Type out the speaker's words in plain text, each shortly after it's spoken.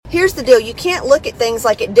here's the deal. You can't look at things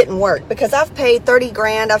like it didn't work, because I've paid 30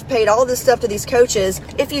 grand. I've paid all this stuff to these coaches.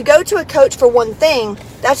 If you go to a coach for one thing,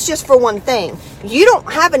 that's just for one thing. You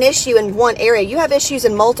don't have an issue in one area. You have issues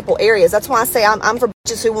in multiple areas. That's why I say I'm for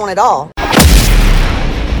bitches who want it all.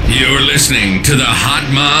 You're listening to the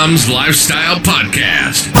Hot Moms Lifestyle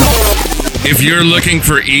Podcast. If you're looking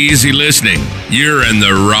for easy listening, you're in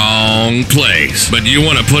the wrong place. But you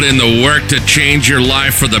want to put in the work to change your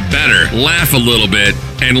life for the better, laugh a little bit,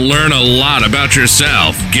 and learn a lot about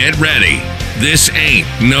yourself. Get ready. This ain't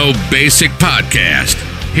no basic podcast.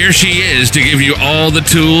 Here she is to give you all the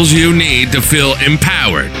tools you need to feel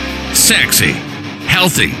empowered, sexy,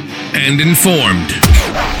 healthy, and informed.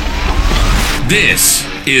 This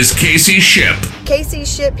is Casey Shipp. Casey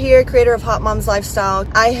Shipp here, creator of Hot Moms Lifestyle.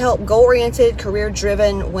 I help goal-oriented,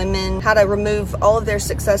 career-driven women how to remove all of their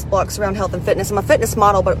success blocks around health and fitness. I'm a fitness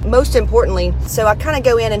model, but most importantly, so I kind of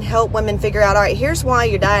go in and help women figure out, all right, here's why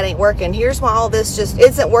your diet ain't working. Here's why all this just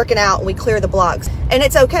isn't working out, and we clear the blocks. And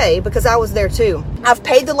it's okay, because I was there too. I've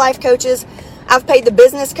paid the life coaches. I've paid the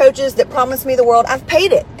business coaches that promised me the world. I've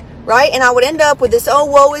paid it, right? And I would end up with this, oh,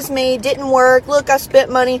 woe is me, didn't work. Look, I spent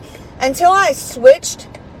money. Until I switched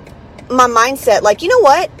my mindset, like, you know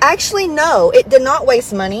what? Actually, no, it did not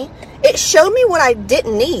waste money. It showed me what I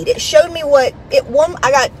didn't need. It showed me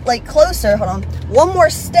I got like closer, hold on, one more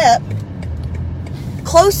step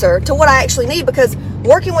closer to what I actually need, because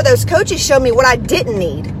working with those coaches showed me what I didn't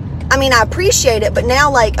need. I mean, I appreciate it, but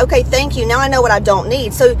now, like, okay, thank you. Now I know what I don't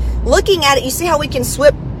need. So looking at it, you see how we can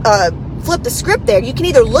flip the script there. You can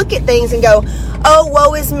either look at things and go, oh,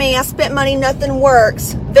 woe is me, I spent money, nothing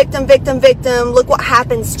works, victim, victim, victim, look what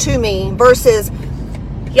happens to me, versus,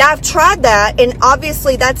 yeah, I've tried that, and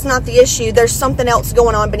obviously that's not the issue. There's something else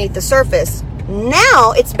going on beneath the surface.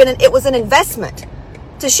 Now it was an investment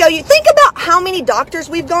to show you. Think about how many doctors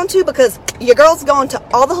we've gone to, because your girl's gone to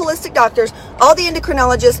all the holistic doctors, all the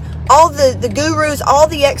endocrinologists, all the gurus, all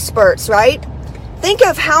the experts, right? Think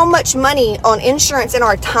of how much money on insurance and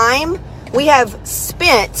our time we have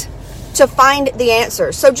spent to find the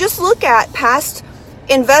answer. So just look at past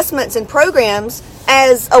investments and programs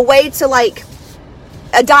as a way to, like,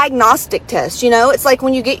 a diagnostic test. You know, it's like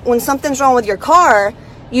when something's wrong with your car,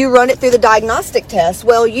 you run it through the diagnostic test.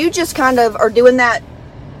 Well, you just kind of are doing that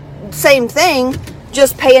same thing,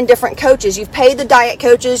 just paying different coaches. You've paid the diet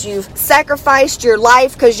coaches. You've sacrificed your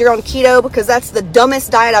life because you're on keto, because that's the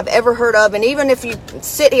dumbest diet I've ever heard of. And even if you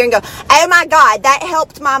sit here and go, oh my God, that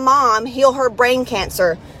helped my mom heal her brain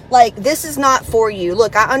cancer. Like, this is not for you.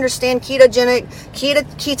 Look, I understand ketosis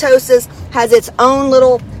has its own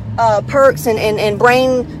little perks and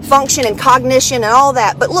brain function and cognition and all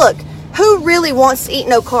that. But look, who really wants to eat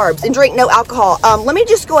no carbs and drink no alcohol? Let me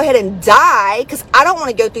just go ahead and die, because I don't want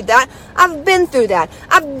to go through that. I've been through that.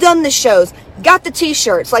 I've done the shows, got the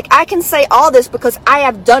t-shirts. Like, I can say all this because I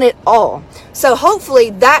have done it all. So hopefully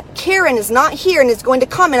that Karen is not here and is going to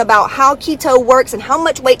comment about how keto works and how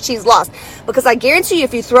much weight she's lost. Because I guarantee you,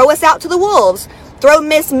 if you throw us out to the wolves, throw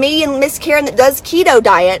me and Miss Karen that does keto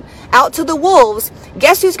diet out to the wolves,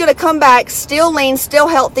 guess who's going to come back still lean, still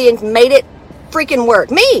healthy, and made it freaking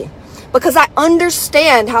work? Me. Because I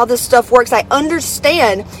understand how this stuff works. I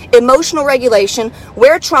understand emotional regulation,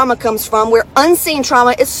 where trauma comes from, where unseen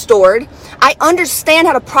trauma is stored. I understand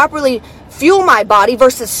how to properly fuel my body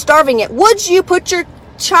versus starving it. Would you put your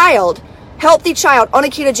healthy child, on a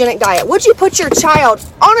ketogenic diet? Would you put your child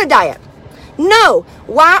on a diet? No.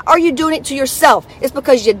 Why are you doing it to yourself? It's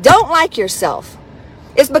because you don't like yourself.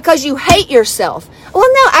 It's because you hate yourself.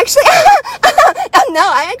 Well, no, actually, no,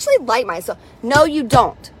 I actually like myself. No, you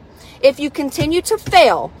don't. If you continue to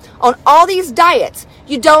fail on all these diets,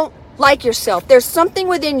 you don't like yourself. There's something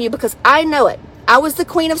within you, because I know it. I was the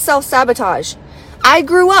queen of self-sabotage. I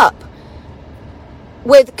grew up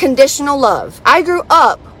with conditional love. I grew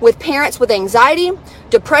up with parents with anxiety,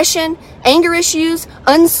 depression, anger issues,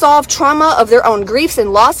 unsolved trauma of their own griefs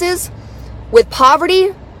and losses, with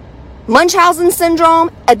poverty, Munchausen syndrome,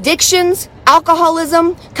 addictions,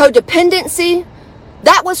 alcoholism, codependency.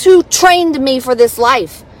 That was who trained me for this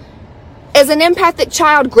life. As an empathic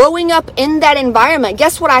child growing up in that environment,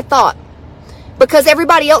 guess what I thought? Because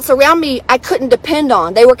everybody else around me I couldn't depend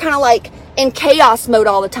on. They were kind of like in chaos mode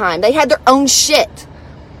all the time. They had their own shit.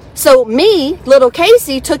 So me, little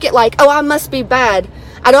Casey, took it like, oh, I must be bad.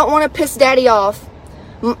 I don't want to piss daddy off.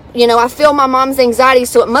 You know, I feel my mom's anxiety,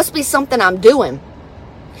 so it must be something I'm doing.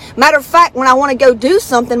 Matter of fact, when I want to go do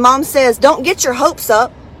something, mom says, don't get your hopes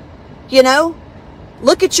up. You know?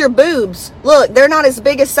 Look at your boobs. Look, they're not as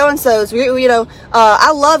big as so-and-so's.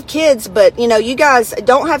 I love kids, but, you guys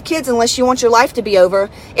don't have kids unless you want your life to be over.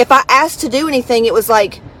 If I asked to do anything, it was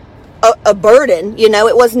like, a burden. You know,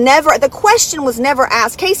 the question was never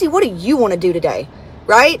asked, Casey, what do you want to do today?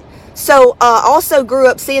 Right? So, also grew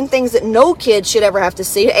up seeing things that no kid should ever have to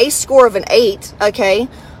see. A score of an 8, okay?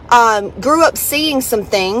 Grew up seeing some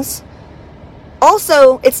things.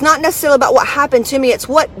 Also, it's not necessarily about what happened to me. It's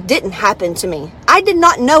what didn't happen to me. I did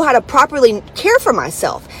not know how to properly care for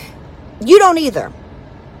myself. You don't either.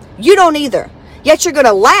 You don't either. Yet you're going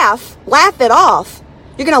to laugh it off.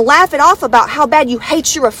 You're going to laugh it off about how bad you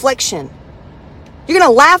hate your reflection. You're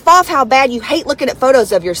going to laugh off how bad you hate looking at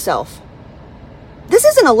photos of yourself. This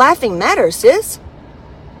isn't a laughing matter, sis.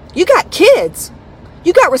 You got kids.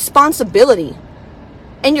 You got responsibility.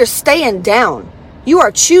 And you're staying down. You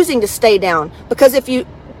are choosing to stay down. Because if you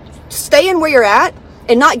stay in where you're at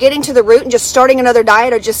and not getting to the root and just starting another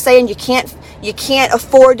diet or just saying you can't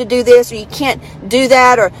afford to do this or you can't do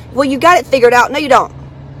that or, well, you got it figured out. No, you don't.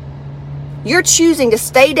 You're choosing to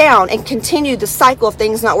stay down and continue the cycle of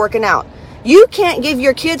things not working out. You can't give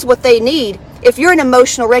your kids what they need if you're an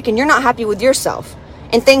emotional wreck and you're not happy with yourself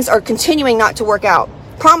and things are continuing not to work out.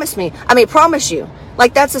 Promise you.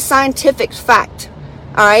 Like, that's a scientific fact.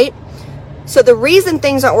 All right? So the reason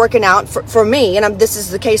things aren't working out for me, and this is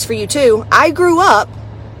the case for you too, I grew up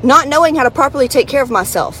not knowing how to properly take care of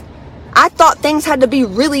myself. I thought things had to be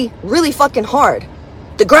really, really fucking hard.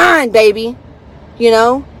 The grind, baby. You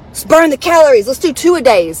know? Let's burn the calories. Let's do 2 a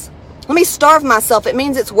days. Let me starve myself. It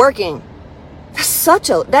means it's working.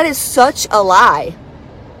 That is such a lie.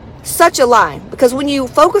 Such a lie. Because when you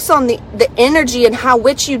focus on the energy and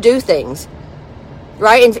which you do things,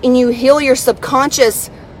 right? And you heal your subconscious,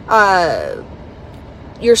 okay,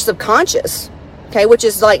 which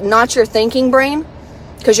is like not your thinking brain,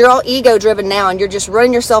 because you're all ego driven now and you're just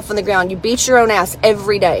running yourself on the ground. You beat your own ass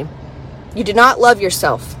every day. You do not love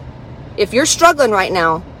yourself. If you're struggling right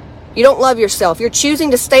now, you don't love yourself. You're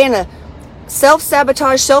choosing to stay in a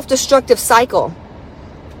self-sabotage, self-destructive cycle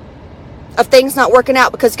of things not working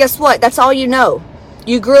out, because guess what? That's all you know.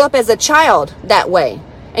 You grew up as a child that way,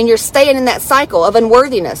 and you're staying in that cycle of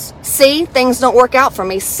unworthiness. See, things don't work out for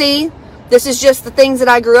me. See, this is just the things that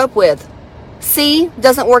I grew up with. See,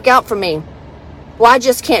 doesn't work out for me. Well, I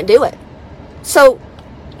just can't do it. So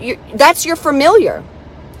that's your familiar,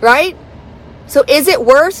 right? So is it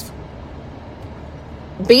worth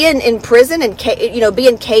being in prison and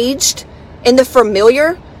being caged in the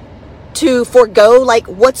familiar to forego like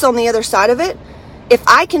what's on the other side of it? If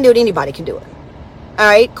I can do it, anybody can do it. All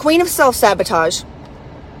right, queen of self-sabotage.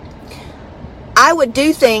 I would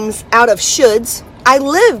do things out of shoulds. I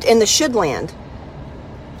lived in the should land.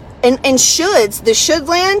 And shoulds, the should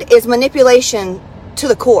land is manipulation to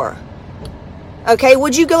the core. Okay,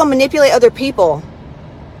 would you go and manipulate other people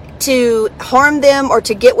to harm them or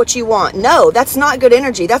to get what you want? No, that's not good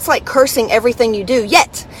energy. That's like cursing everything you do.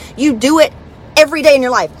 Yet, you do it every day in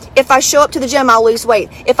your life. If I show up to the gym, I'll lose weight.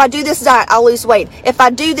 If I do this diet, I'll lose weight. If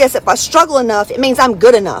I do this, if I struggle enough, it means I'm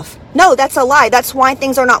good enough. No, that's a lie. That's why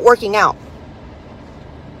things are not working out.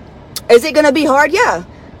 Is it going to be hard? Yeah,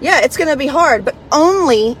 it's going to be hard, but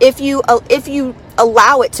only if you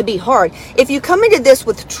allow it to be hard. If you come into this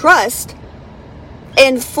with trust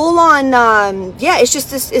and full on,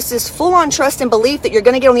 it's this full on trust and belief that you're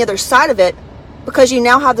going to get on the other side of it because you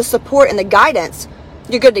now have the support and the guidance,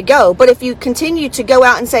 you're good to go. But if you continue to go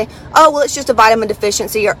out and say, oh, well, it's just a vitamin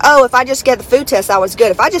deficiency, or, oh, if I just get the food test, I was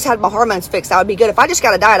good. If I just had my hormones fixed, I would be good. If I just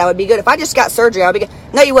got a diet, I would be good. If I just got surgery, I would be good.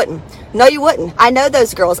 No, you wouldn't. No, you wouldn't. I know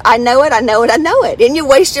those girls. I know it. And you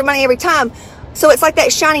waste your money every time. So it's like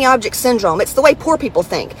that shiny object syndrome. It's the way poor people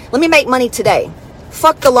think. Let me make money today.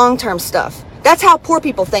 Fuck the long-term stuff. That's how poor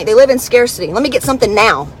people think. They live in scarcity. Let me get something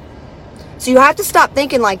now. So you have to stop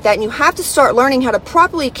thinking like that, and you have to start learning how to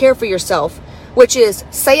properly care for yourself, which is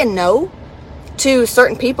saying no to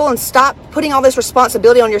certain people and stop putting all this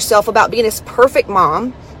responsibility on yourself about being this perfect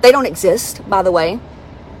mom. They don't exist, by the way.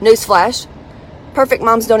 Newsflash. Perfect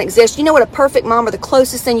moms don't exist. You know what a perfect mom, or the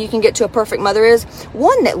closest thing you can get to a perfect mother, is?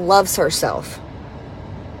 One that loves herself.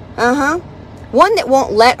 One that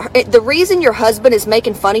won't the reason your husband is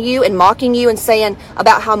making fun of you and mocking you and saying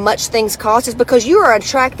about how much things cost is because you are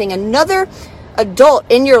attracting another adult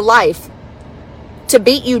in your life to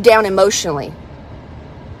beat you down emotionally.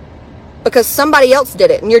 Because somebody else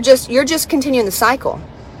did it, and you're just continuing the cycle.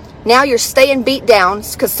 Now you're staying beat down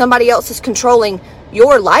because somebody else is controlling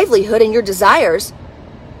your livelihood and your desires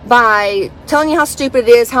by telling you how stupid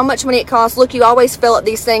it is, how much money it costs. Look, you always fail at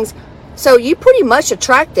these things. So you pretty much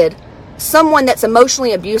attracted someone that's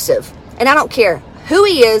emotionally abusive. And I don't care who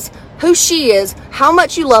he is, who she is, how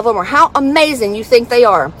much you love them, or how amazing you think they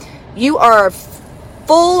are. You are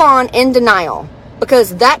full on in denial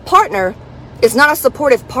because that partner is not a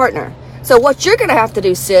supportive partner. So what you're going to have to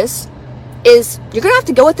do, sis, is you're going to have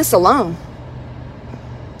to go with this alone.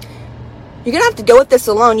 You're going to have to go with this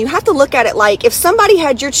alone. You have to look at it like if somebody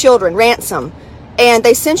had your children ransom and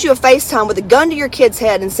they sent you a FaceTime with a gun to your kid's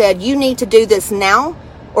head and said, you need to do this now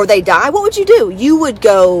or they die, what would you do? You would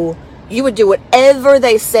do whatever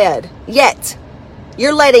they said. Yet,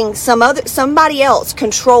 you're letting somebody else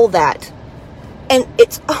control that. And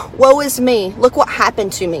it's, oh, woe is me. Look what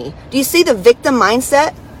happened to me. Do you see the victim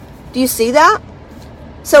mindset? Do you see that?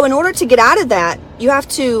 So in order to get out of that, you have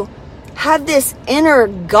to have this inner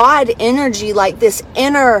God energy, like this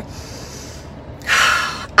inner,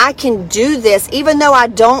 I can do this. Even though I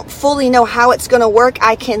don't fully know how it's going to work,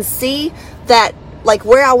 I can see that, like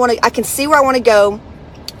I can see where I want to go.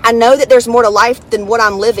 I know that there's more to life than what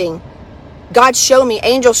I'm living. God show me,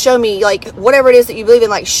 angels show me, like whatever it is that you believe in,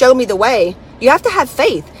 like show me the way. You have to have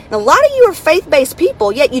faith. And a lot of you are faith-based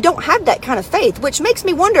people, yet you don't have that kind of faith, which makes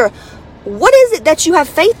me wonder, what is it that you have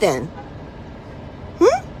faith in?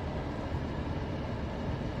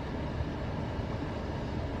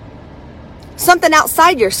 Something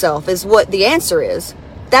outside yourself is what the answer is.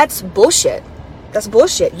 That's bullshit. That's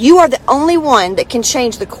bullshit. You are the only one that can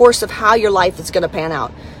change the course of how your life is going to pan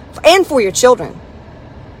out, and for your children.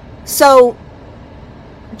 So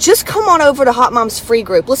just come on over to Hot Moms Free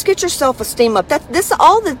Group. Let's get your self-esteem up. That's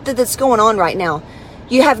all that's going on right now.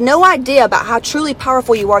 You have no idea about how truly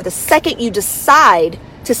powerful you are the second you decide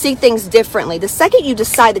to see things differently. The second you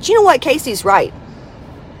decide that, you know what, Casey's right.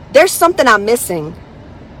 There's something I'm missing,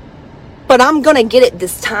 but I'm going to get it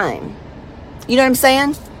this time. You know what I'm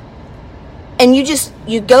saying? And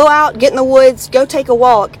you go out, get in the woods, go take a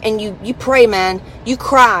walk, and you pray, man. You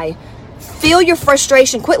cry. Feel your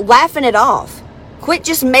frustration. Quit laughing it off. Quit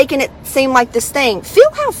just making it seem like this thing.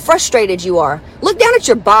 Feel how frustrated you are. Look down at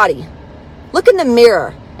your body. Look in the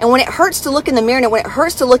mirror. And when it hurts to look in the mirror and when it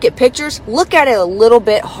hurts to look at pictures, look at it a little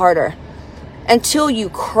bit harder until you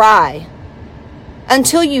cry.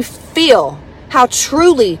 Until you feel how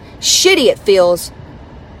truly shitty it feels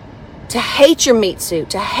to hate your meat suit,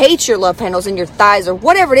 to hate your love handles and your thighs or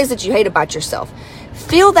whatever it is that you hate about yourself.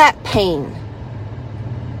 Feel that pain.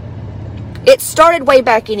 It started way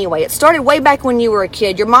back anyway. It started way back when you were a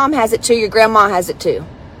kid. Your mom has it too. Your grandma has it too.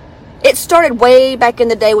 It started way back in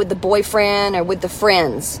the day with the boyfriend or with the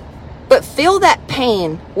friends. But feel that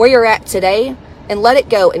pain where you're at today and let it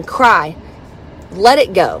go and cry. Let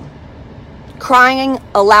it go. Crying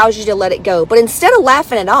allows you to let it go. But instead of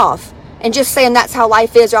laughing it off and just saying that's how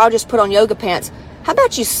life is, or I'll just put on yoga pants, how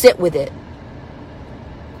about you sit with it?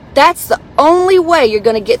 That's the only way you're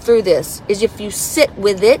going to get through this, is if you sit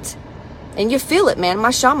with it and you feel it, man. My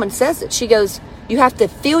shaman says it. She goes, you have to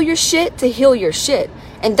feel your shit to heal your shit.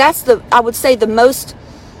 And that's I would say the most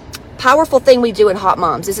powerful thing we do in Hot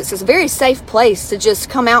Moms is it's a very safe place to just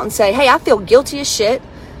come out and say, hey, I feel guilty as shit.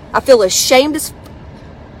 I feel ashamed as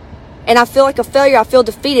and I feel like a failure. I feel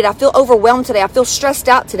defeated. I feel overwhelmed today. I feel stressed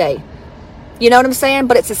out today. You know what I'm saying?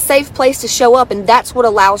 But it's a safe place to show up, and that's what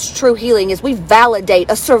allows true healing, is we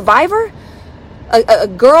validate a survivor, a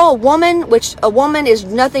girl, a woman, which a woman is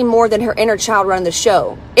nothing more than her inner child running the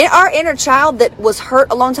show. Our inner child that was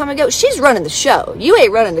hurt a long time ago, she's running the show. You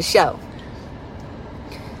ain't running the show.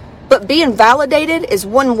 But being validated is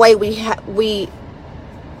one way we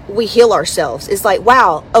heal ourselves. It's like,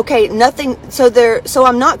 wow, okay, nothing, so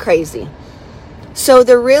I'm not crazy. So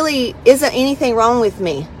there really isn't anything wrong with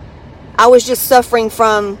me. I was just suffering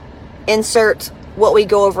from insert what we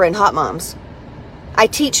go over in Hot Moms. I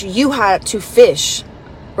teach you how to fish,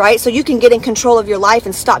 right? So you can get in control of your life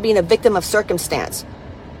and stop being a victim of circumstance.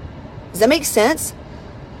 Does that make sense?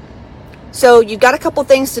 So you've got a couple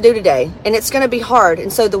things to do today, and it's going to be hard.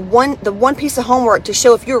 And so the one piece of homework to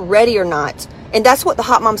show if you're ready or not, and that's what the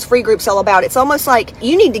Hot Moms Free Group's all about. It's almost like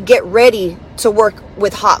you need to get ready to work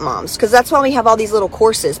with Hot Moms, because that's why we have all these little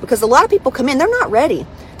courses, because a lot of people come in, they're not ready.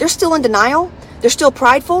 They're still in denial. They're still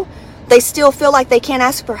prideful. They still feel like they can't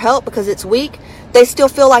ask for help because it's weak. They still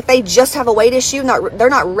feel like they just have a weight issue. They're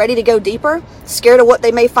not ready to go deeper, scared of what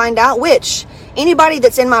they may find out, which anybody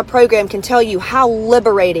that's in my program can tell you how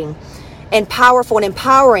liberating and powerful and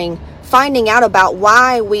empowering finding out about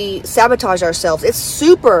why we sabotage ourselves. It's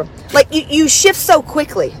super, like you shift so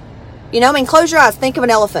quickly. You know, I mean, close your eyes, think of an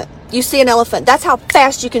elephant. You see an elephant. That's how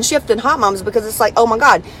fast you can shift in Hot Moms, because it's like, oh my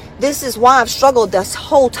God, this is why I've struggled this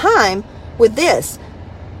whole time with this.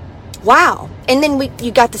 Wow. And then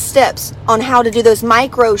you got the steps on how to do those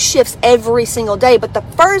micro shifts every single day. But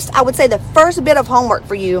I would say the first bit of homework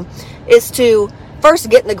for you is to first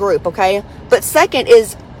get in the group, okay? But second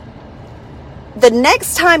is, the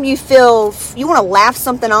next time you feel you want to laugh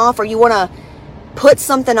something off, or you want to put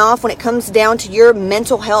something off when it comes down to your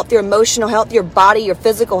mental health, your emotional health, your body, your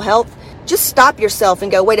physical health, just stop yourself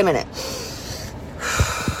and go, wait a minute.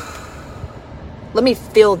 Let me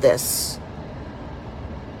feel this.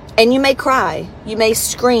 And you may cry. You may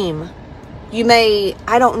scream. You may,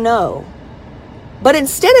 I don't know. But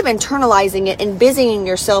instead of internalizing it and busying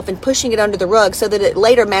yourself and pushing it under the rug so that it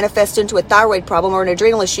later manifests into a thyroid problem or an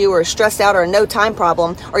adrenal issue or a stress out or a no time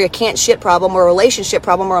problem or a can't shit problem or a relationship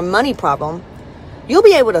problem or a money problem, you'll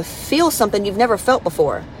be able to feel something you've never felt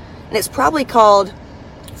before. And it's probably called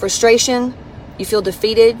frustration. You feel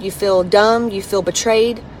defeated. You feel dumb. You feel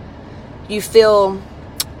betrayed. You feel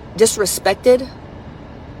disrespected.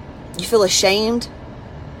 You feel ashamed.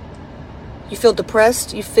 You feel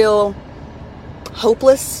depressed. You feel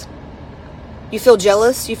hopeless. You feel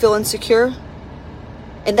jealous. You feel insecure.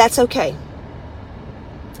 And that's okay.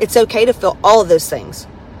 It's okay to feel all of those things.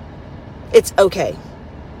 It's okay.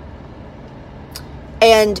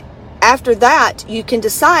 And after that, you can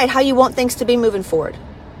decide how you want things to be moving forward.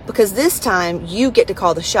 Because this time you get to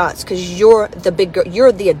call the shots because you're the big girl.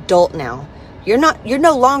 You're the adult now. You're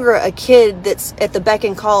no longer a kid that's at the beck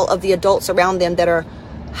and call of the adults around them that are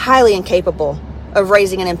highly incapable of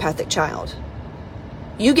raising an empathic child.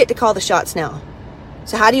 You get to call the shots now.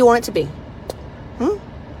 So how do you want it to be?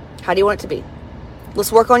 How do you want it to be?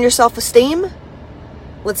 Let's work on your self-esteem.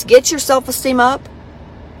 Let's get your self-esteem up.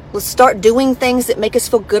 Let's start doing things that make us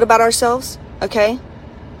feel good about ourselves. Okay?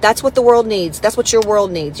 That's what the world needs. That's what your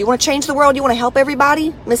world needs. You want to change the world? You want to help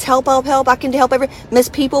everybody? Miss Help. I can help Miss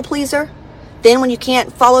People Pleaser. Then when you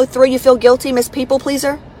can't follow through, you feel guilty, Miss People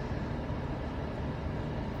Pleaser.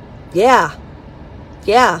 Yeah.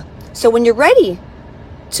 So when you're ready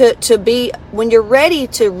when you're ready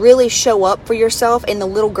to really show up for yourself and the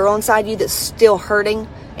little girl inside you that's still hurting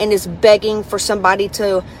and is begging for somebody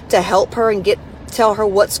to help her and tell her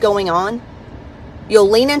what's going on, you'll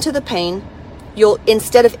lean into the pain. You'll,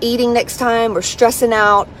 instead of eating next time or stressing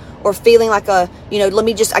out or feeling like I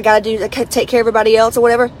gotta take care of everybody else or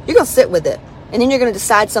whatever, you're going to sit with it. And then you're going to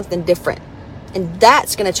decide something different. And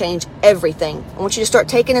that's going to change everything. I want you to start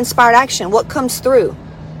taking inspired action. What comes through?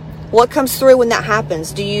 What comes through when that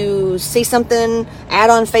happens? Do you see something ad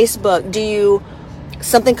on Facebook?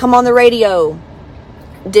 Something come on the radio?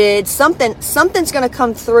 Something's going to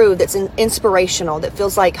come through that's inspirational, that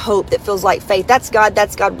feels like hope, that feels like faith. That's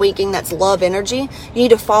God winking, that's love energy. You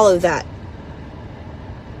need to follow that.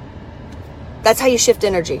 That's how you shift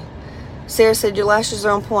energy. Sarah said, your lashes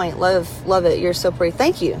are on point. Love it. You're so pretty.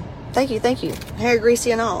 Thank you. Hair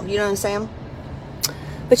greasy and all. You know what I'm saying?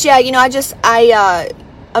 But yeah,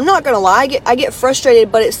 I'm not going to lie. I get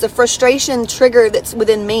frustrated, but it's the frustration trigger that's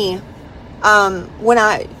within me. When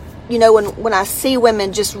I see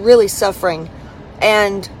women just really suffering,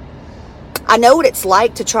 and I know what it's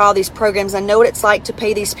like to try all these programs. I know what it's like to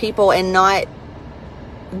pay these people and not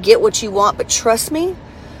get what you want. But trust me,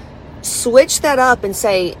 switch that up and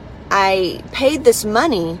say, I paid this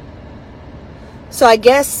money. So I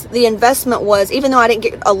guess the investment was, even though I didn't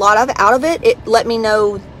get a lot out of it, it let me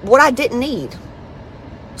know what I didn't need.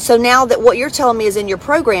 So now that what you're telling me is in your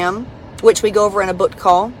program, which we go over in a book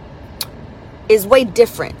call, is way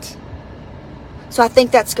different. So I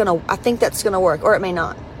think that's gonna work, or it may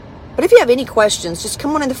not. But if you have any questions, just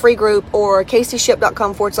come on in the free group or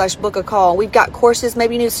caseyship.com/book a call. We've got courses.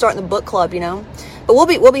 Maybe you need to start in the book club, But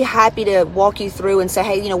we'll be happy to walk you through and say,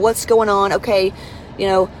 hey, what's going on? Okay,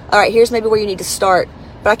 all right, here's maybe where you need to start.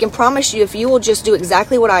 But I can promise you, if you will just do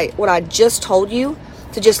exactly what I just told you,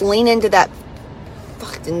 to just lean into that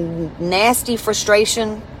fucking nasty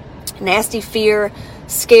frustration, nasty fear,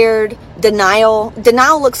 scared, denial.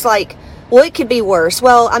 Denial looks like, well, it could be worse.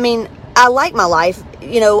 Well, I mean, I like my life.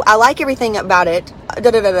 I like everything about it.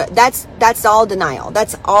 That's all denial.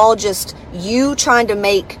 That's all just you trying to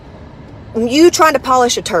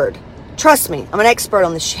polish a turd. Trust me, I'm an expert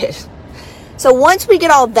on this shit. So once we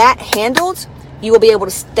get all that handled, you will be able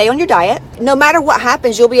to stay on your diet. No matter what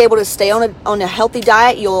happens, you'll be able to stay on a healthy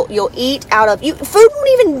diet. You'll eat out of you. Food won't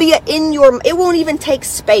even be it won't even take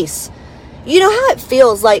space. You know how it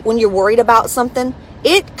feels like when you're worried about something?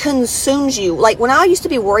 It consumes you. Like when I used to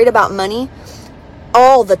be worried about money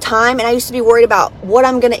all the time, and I used to be worried about what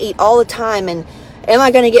I'm going to eat all the time, and am I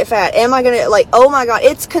going to get fat? Am I going to, oh my God,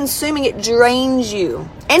 it's consuming, it drains you.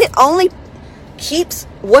 And it only keeps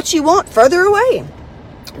what you want further away.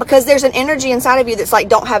 Because there's an energy inside of you that's like,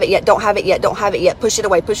 don't have it yet, don't have it yet, don't have it yet. Push it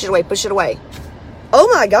away, push it away, push it away. Oh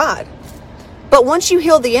my God. But once you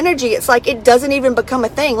heal the energy, it's like it doesn't even become a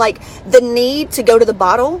thing. Like the need to go to the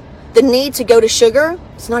bottle, the need to go to sugar,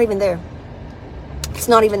 it's not even there. It's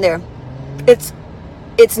not even there.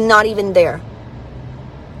 It's not even there.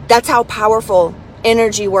 That's how powerful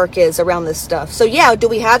energy work is around this stuff. So yeah, do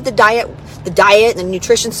we have the diet and the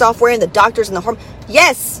nutrition software and the doctors and the hormone?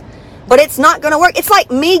 Yes, but it's not going to work. It's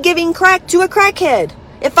like me giving crack to a crackhead.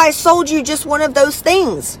 If I sold you just one of those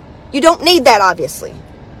things, you don't need that, obviously.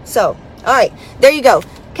 So, all right, there you go.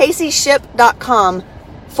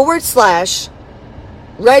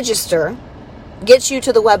 CaseyShip.com/register gets you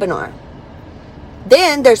to the webinar.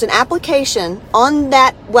 Then there's an application on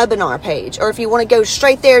that webinar page, or if you want to go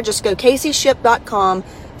straight there, just go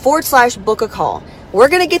CaseyShip.com/book a call. We're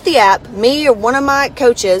going to get the app, me or one of my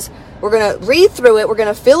coaches, we're going to read through it, we're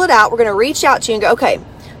going to fill it out, we're going to reach out to you and go, okay,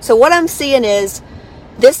 so what I'm seeing is,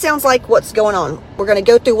 this sounds like what's going on. We're going to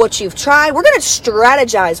go through what you've tried. We're going to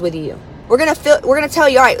strategize with you. We're going to tell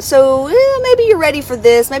you, all right, so maybe you're ready for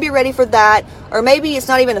this, maybe you're ready for that, or maybe it's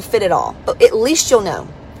not even a fit at all. But at least you'll know,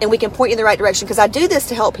 and we can point you in the right direction, because I do this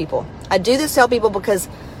to help people. I do this to help people because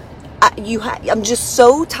I'm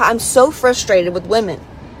so frustrated with women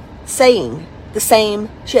saying the same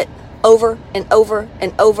shit over and over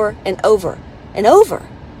and over and over and over.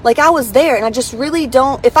 Like, I was there, and I just really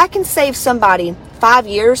don't. If I can save somebody 5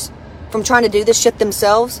 years from trying to do this shit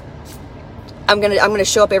themselves, I'm gonna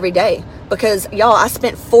show up every day. Because y'all, I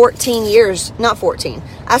spent 14 years, not 14.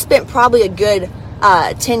 I spent probably a good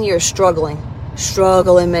 10 years struggling,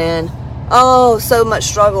 man. Oh, so much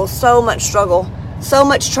struggle, so much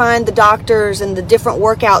trying the doctors and the different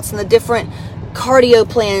workouts and the different cardio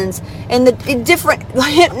plans and the different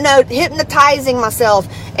hypnotizing myself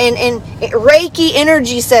and Reiki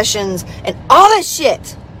energy sessions and all that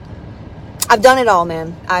shit. I've done it all,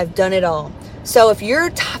 man. I've done it all. So if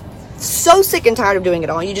you're so sick and tired of doing it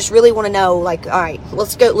all, you just really want to know, like, all right,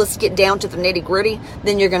 let's get down to the nitty gritty,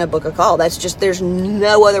 then you're going to book a call. There's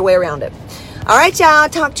no other way around it. All right, y'all.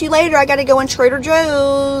 Talk to you later. I got to go in Trader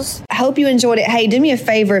Joe's. I hope you enjoyed it. Hey, do me a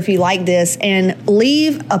favor if you like this and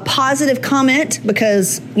leave a positive comment,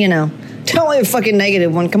 because, don't leave a fucking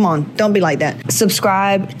negative one. Come on. Don't be like that.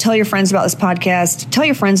 Subscribe. Tell your friends about this podcast. Tell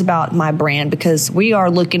your friends about my brand, because we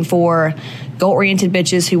are looking for goal-oriented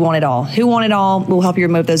bitches who want it all. Who want it all? We'll help you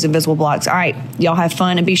remove those invisible blocks. All right. Y'all have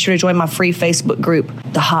fun, and be sure to join my free Facebook group,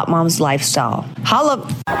 The Hot Moms Lifestyle. Holla.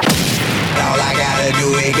 All I gotta do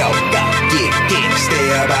is go, get,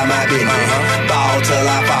 stay about my business. Ball till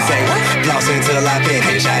I fall, say lost until I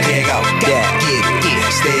finish. I did go, get,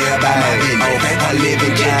 stay about my business. I live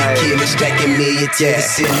in killer, stacking million to the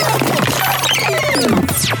ceiling.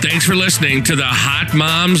 Thanks for listening to the Hot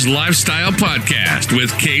Moms Lifestyle Podcast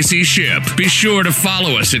with Casey Ship. Be sure to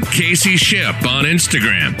follow us at Casey Ship on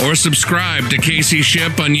Instagram or subscribe to Casey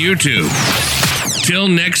Ship on YouTube. Till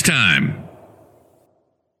next time.